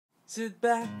Sit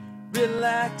back,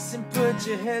 relax, and put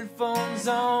your headphones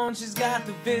on. She's got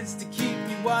the vids to keep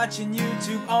you watching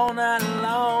YouTube all night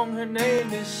long. Her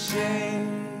name is Shay.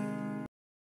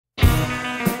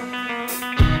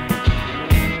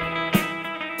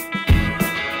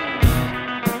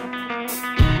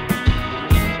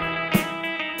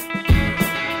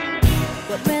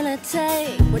 What will it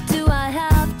take? What do I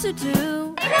have to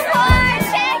do? What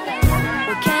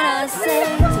can I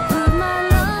say to prove my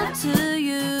love to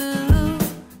you?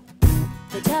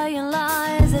 They tell you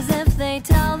lies as if they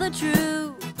tell the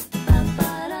truth,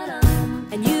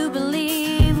 and you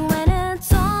believe when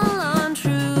it's all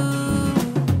untrue.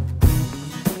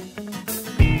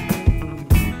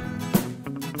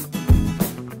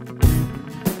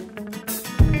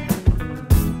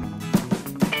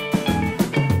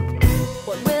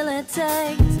 What will it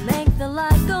take to make the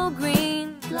light go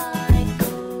green? Light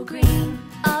go green.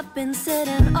 I've been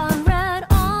sitting on red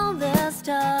all this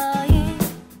time.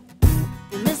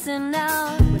 You're missing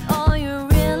out when all you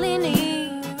really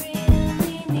need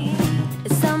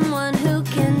is someone who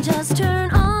can just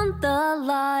turn on the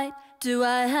light. Do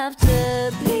I have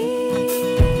to be